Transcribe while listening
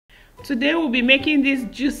Today we'll be making this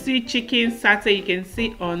juicy chicken satay you can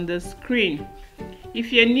see on the screen.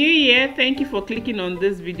 If you're new here, thank you for clicking on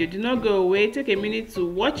this video. Do not go away. Take a minute to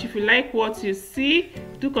watch. If you like what you see,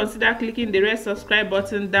 do consider clicking the red subscribe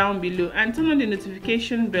button down below and turn on the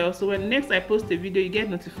notification bell so when next I post a video you get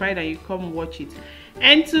notified and you come watch it.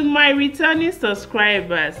 And to my returning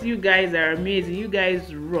subscribers, you guys are amazing. You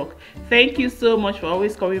guys rock. Thank you so much for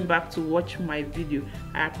always coming back to watch my video.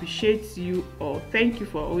 I appreciate you all. Thank you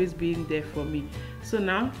for always being there for me. So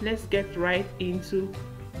now let's get right into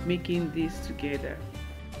making this together.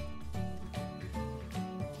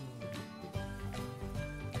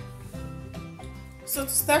 So to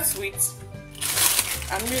start with,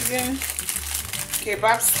 I'm using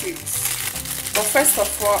kebab sticks, but first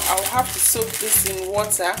of all I'll have to soak this in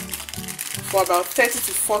water for about 30 to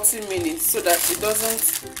 40 minutes so that it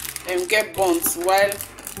doesn't get burnt while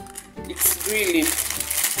it's grilling.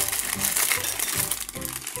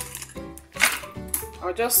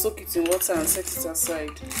 I'll just soak it in water and set it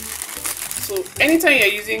aside. So anytime you're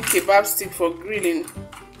using kebab stick for grilling,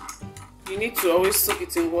 you need to always soak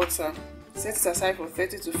it in water. Set it aside for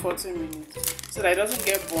 30 to 40 minutes so that it doesn't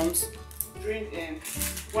get burnt during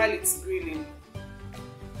while it's grilling.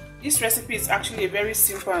 This recipe is actually a very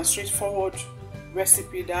simple and straightforward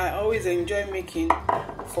recipe that I always enjoy making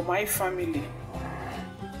for my family.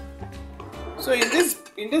 So in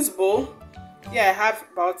this bowl, here I have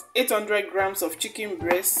about 800 grams of chicken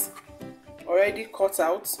breast already cut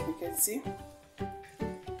out, you can see,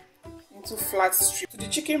 into flat strips. To the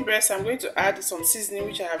chicken breast, I'm going to add some seasoning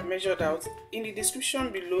which I have measured out. In the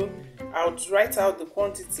description below, I'll write out the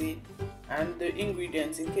quantity and the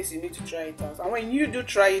ingredients in case you need to try it out. And when you do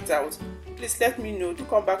try it out, please let me know. Do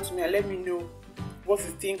come back to me and let me know what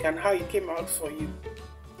you think and how it came out for you.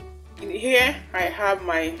 In here, I have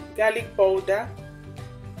my garlic powder,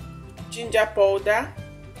 ginger powder,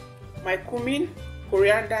 my cumin,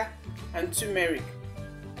 coriander and turmeric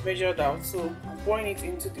measured out. So I'm pouring it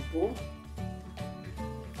into the bowl.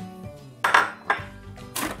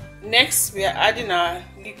 Next, we are adding our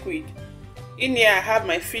liquid. In here I have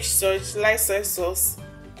my fish sauce, light soy sauce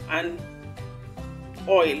and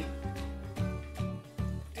oil.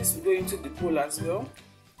 This will go into the bowl as well.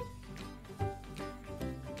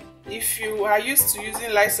 If you are used to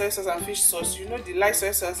using light soy sauce and fish sauce, you know the light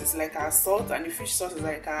soy sauce is like our salt and the fish sauce is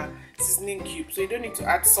like our seasoning cube. So you don't need to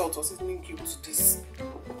add salt or seasoning cube to this.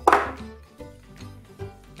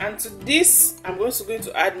 And to this, I'm also going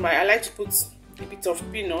to add I like to put a bit of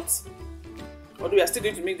peanuts, although we are still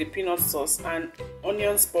going to make the peanut sauce, and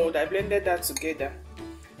onions powder. I blended that together.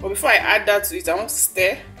 But before I add that to it, I want to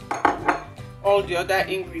stir all the other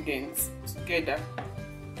ingredients together.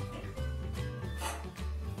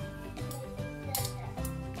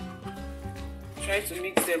 Try to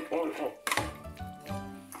mix them all up.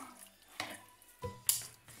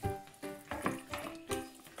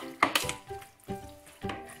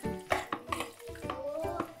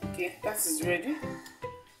 Okay, that is ready.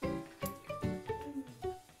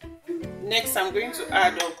 Next, I'm going to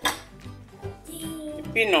add up the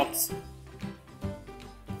peanuts.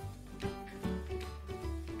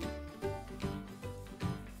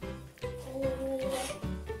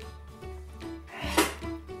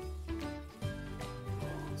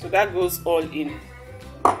 So that goes all in.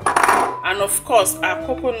 And of course, our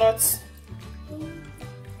coconut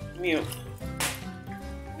milk.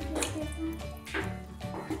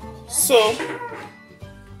 So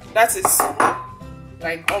that is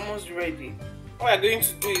like almost ready. What we are going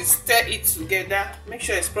to do is stir it together, make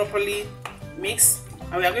sure it's properly mixed,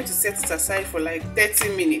 and we are going to set it aside for like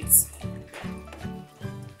 30 minutes.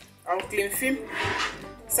 I'll clean film,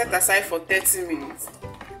 set aside for 30 minutes.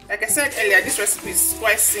 Like I said earlier, this recipe is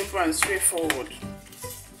quite simple and straightforward.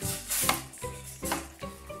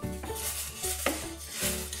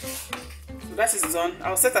 So that is done.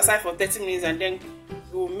 I'll set aside for 30 minutes and then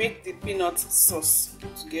we'll make the peanut sauce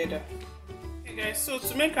together. Okay guys, so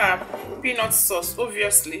to make our peanut sauce,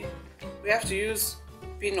 obviously we have to use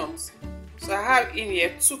peanuts. So I have in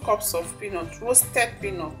here 2 cups of peanuts, roasted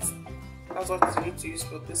peanuts. That's what you need to use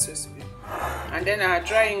for this recipe. And then our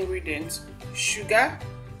dry ingredients: sugar,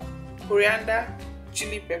 coriander,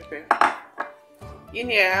 chili pepper. In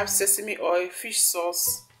here I have sesame oil, fish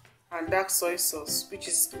sauce and dark soy sauce, which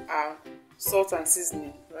is our salt and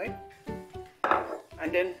seasoning, right?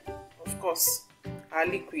 And then of course our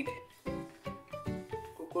liquid,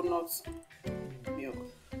 coconut milk.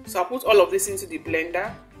 So I'll put all of this into the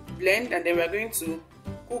blender, blend, and then we're going to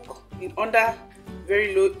cook in under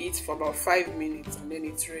very low heat for about 5 minutes, and then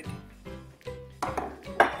it's ready.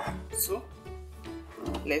 So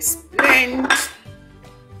let's blend.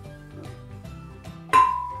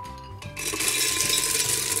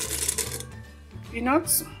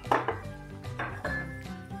 peanuts,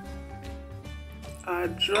 our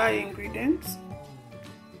dry ingredients,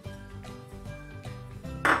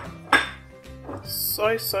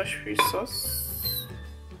 soy sauce free sauce,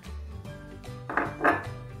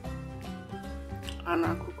 and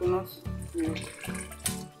our coconut milk.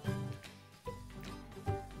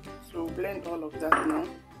 So blend all of that now.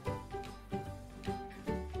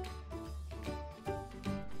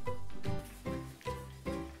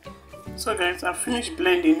 So guys, I've finished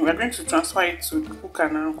blending. We're going to transfer it to the cooker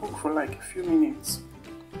now and cook for like a few minutes.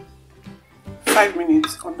 5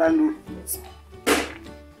 minutes under low heat.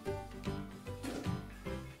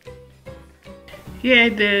 Here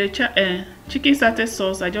the chicken satay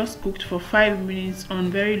sauce I just cooked for 5 minutes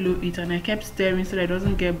on very low heat, and I kept stirring so that it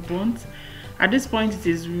doesn't get burnt. At this point it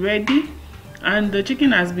is ready, and the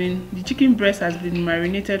chicken breast has been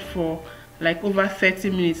marinated for like over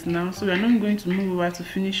 30 minutes now. So we are now going to move over to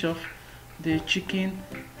finish off the chicken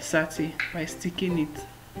satay by sticking it.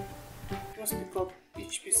 Just pick up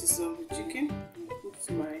each pieces of the chicken and put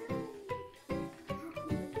my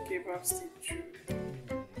kebab stick through.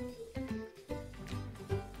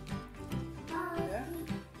 Yeah.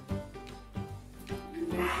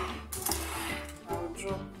 And then I'll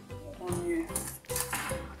drop on here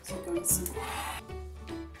so you can see.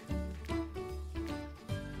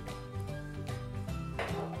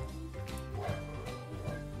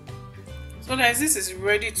 So guys, this is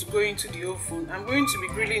ready to go into the oven. I'm going to be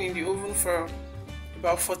grilling in the oven for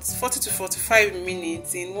about 40 to 45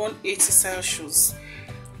 minutes in 180 Celsius.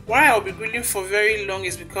 Why I'll be grilling for very long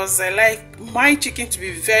is because I like my chicken to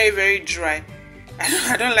be very dry.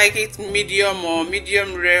 I don't like it medium or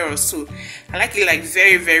medium rare or so. I like it like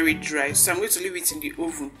very dry. So I'm going to leave it in the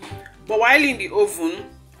oven. But while in the oven,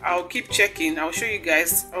 I'll keep checking. I'll show you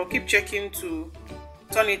guys. I'll keep checking to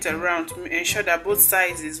turn it around to ensure that both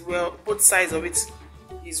sides of it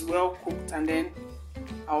is well cooked, and then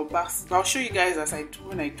I'll show you guys as I do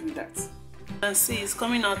when I do that. You can see it's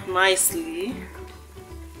coming out nicely.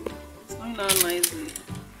 It's coming out nicely.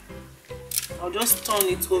 I'll just turn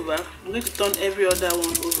it over. I'm going to turn every other one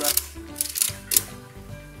over.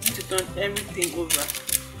 I'm going to turn everything over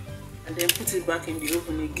and then put it back in the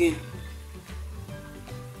oven again.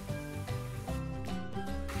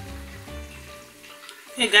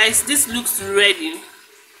 Hey guys, this looks ready.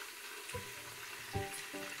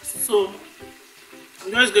 So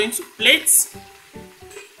I'm just going to plate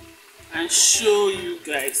and show you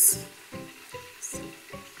guys. It's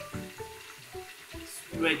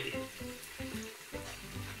ready.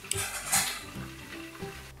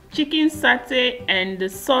 Chicken satay and the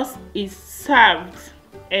sauce is served.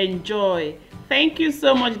 Enjoy. Thank you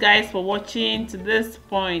so much guys for watching to this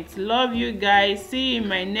point. Love you guys. See you in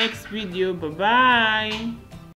my next video. Bye bye.